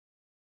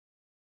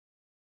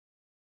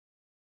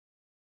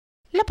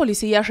la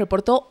policía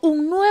reportó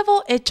un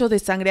nuevo hecho de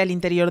sangre al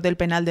interior del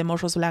penal de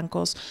Morros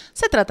Blancos.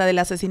 Se trata del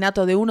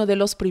asesinato de uno de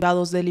los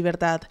privados de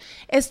Libertad.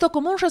 Esto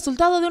como un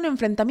resultado de un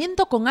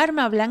enfrentamiento con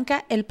arma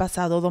blanca el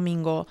pasado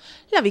domingo.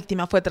 La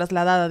víctima fue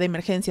trasladada de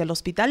emergencia al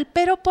hospital,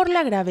 pero por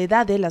la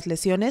gravedad de las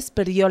lesiones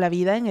perdió la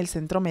vida en el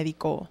centro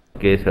médico.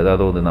 Que se ha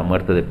dado de una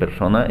muerte de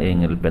persona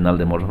en el penal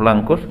de Morros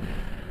Blancos,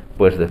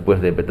 pues después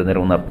de tener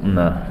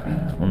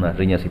unas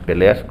riñas y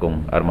peleas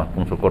con armas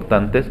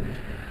punzocortantes.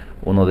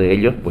 Uno de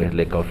ellos pues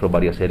le causó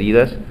varias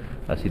heridas,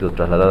 ha sido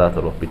trasladado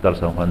hasta el Hospital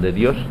San Juan de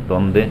Dios,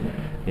 donde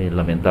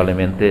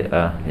lamentablemente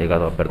ha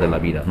llegado a perder la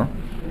vida, ¿no?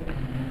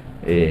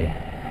 El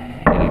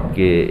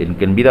que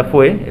en vida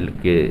fue, el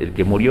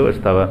que murió,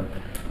 estaba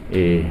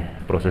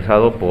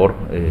procesado por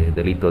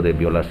delito de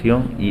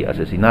violación y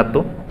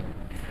asesinato,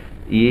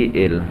 y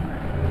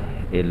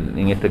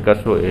en este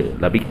caso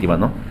la víctima,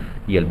 ¿no?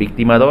 Y el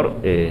victimador,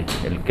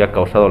 el que ha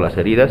causado las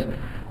heridas,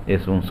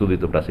 es un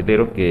súbdito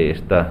brasilero que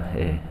está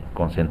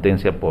con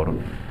sentencia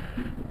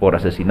por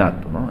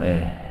asesinato, ¿no?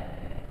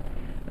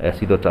 Ha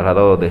sido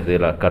trasladado desde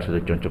la cárcel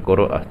de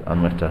Chonchocoro a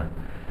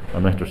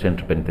nuestro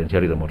centro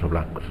penitenciario de Morros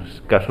Blancos.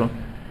 El caso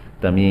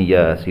también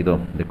ya ha sido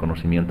de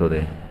conocimiento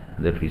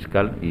del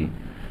fiscal y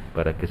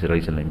para que se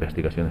realicen las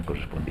investigaciones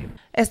correspondientes.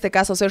 Este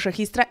caso se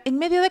registra en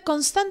medio de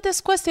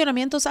constantes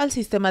cuestionamientos al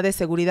sistema de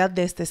seguridad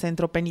de este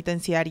centro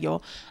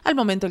penitenciario. Al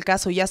momento el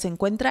caso ya se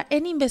encuentra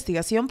en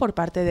investigación por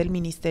parte del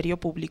Ministerio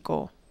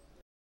Público.